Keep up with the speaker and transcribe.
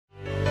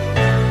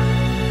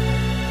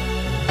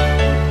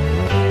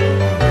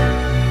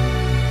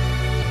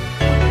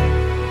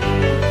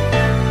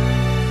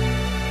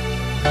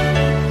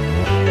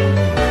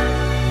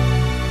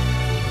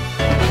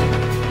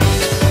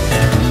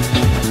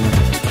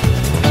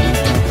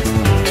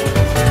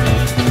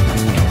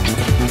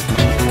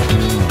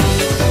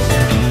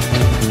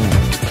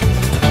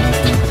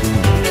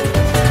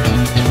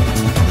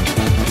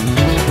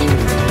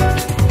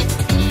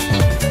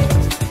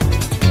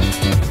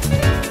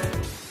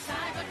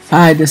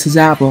Hi, this is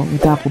Apple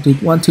with Apple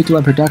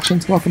 1221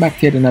 Productions. Welcome back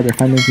to yet another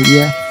funding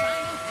video.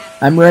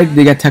 I'm ready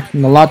to get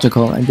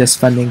technological in this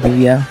funding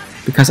video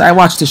because I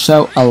watched the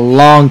show a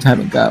long time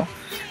ago,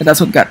 and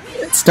that's what got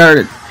it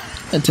started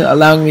into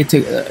allowing me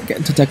to get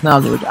into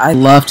technology, which I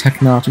love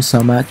technology so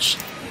much.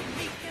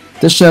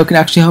 This show can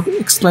actually help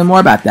explain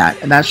more about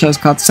that, and that show is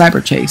called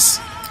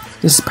Cyberchase.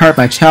 This is part of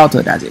my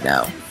childhood, as you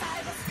know.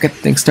 We'll get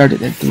things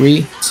started in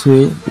 3,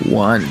 2,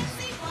 1.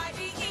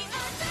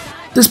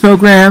 This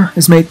program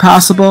is made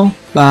possible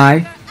by...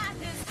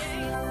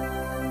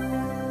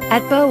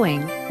 At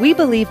Boeing, we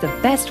believe the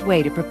best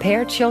way to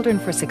prepare children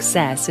for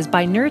success is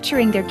by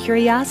nurturing their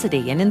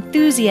curiosity and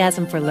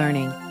enthusiasm for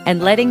learning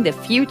and letting the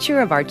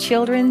future of our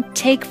children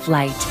take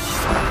flight.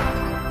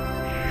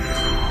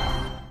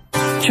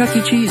 Chuck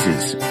E.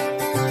 Cheese's,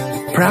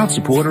 proud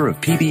supporter of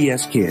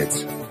PBS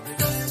Kids.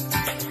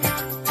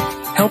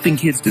 Helping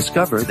kids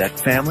discover that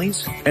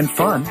families and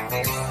fun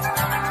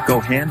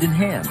go hand in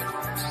hand.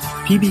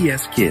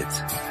 PBS Kids,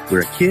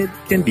 where a kid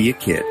can be a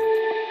kid.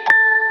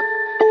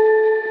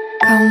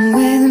 Come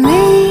with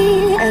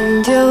me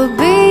and you'll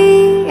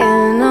be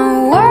in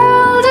a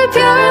world of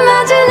pure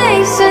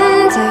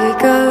imagination.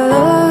 Take a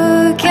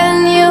look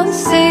and you'll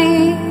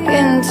see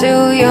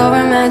into your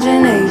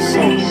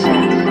imagination.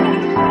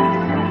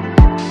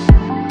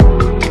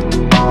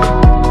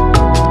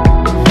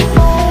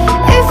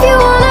 If you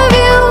wanna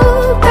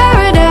view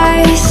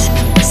paradise,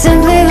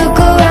 simply look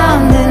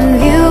around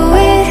and view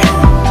it.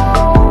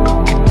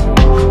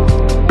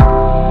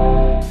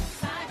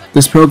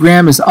 This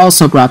program is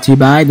also brought to you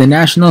by the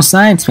National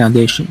Science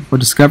Foundation, where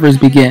discoveries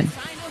begin,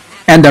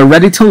 and the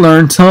Ready to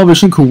Learn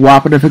Television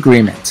Cooperative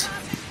Agreement,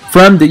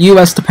 from the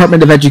U.S.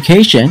 Department of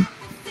Education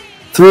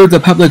through the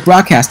Public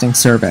Broadcasting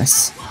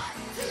Service,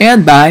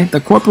 and by the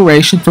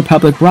Corporation for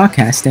Public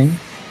Broadcasting.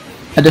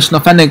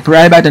 Additional funding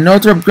provided by the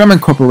Northrop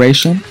Grumman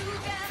Corporation,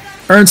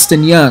 Ernst &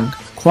 Young,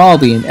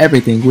 quality in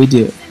everything we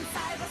do.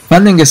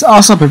 Funding is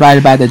also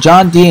provided by the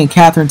John D. and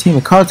Catherine T.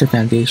 MacArthur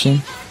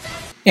Foundation,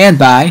 and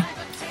by...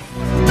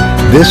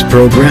 This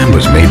program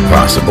was made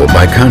possible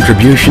by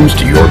contributions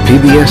to your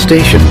PBS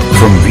station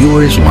from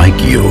viewers like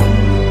you.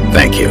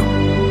 Thank you.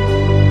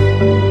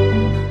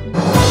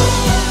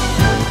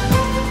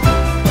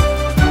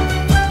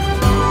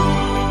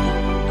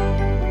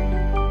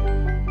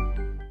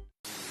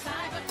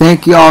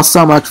 Thank you all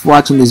so much for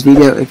watching this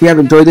video. If you have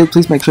enjoyed it,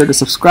 please make sure to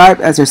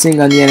subscribe as you're seeing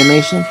on the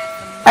animation.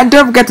 And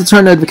don't forget to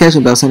turn the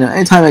notification bell so you know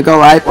anytime I go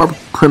live or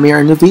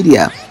premiere a new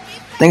video.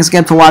 Thanks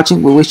again for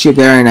watching. We wish you a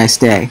very nice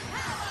day.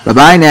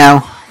 Bye-bye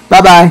now.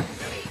 Bye-bye.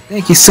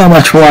 Thank you so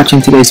much for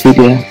watching today's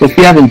video. If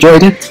you have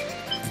enjoyed it,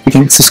 you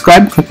can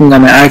subscribe by clicking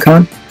on my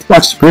icon. To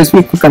watch the previous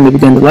video, click on the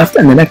video on the left,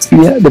 and the next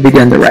video, the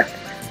video on the right.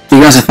 You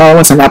can also follow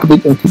us on Apple on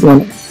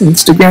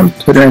Instagram,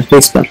 Twitter, and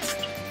Facebook.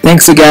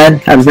 Thanks again.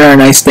 Have a very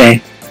nice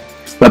day.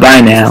 Bye-bye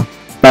now.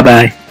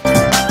 Bye-bye.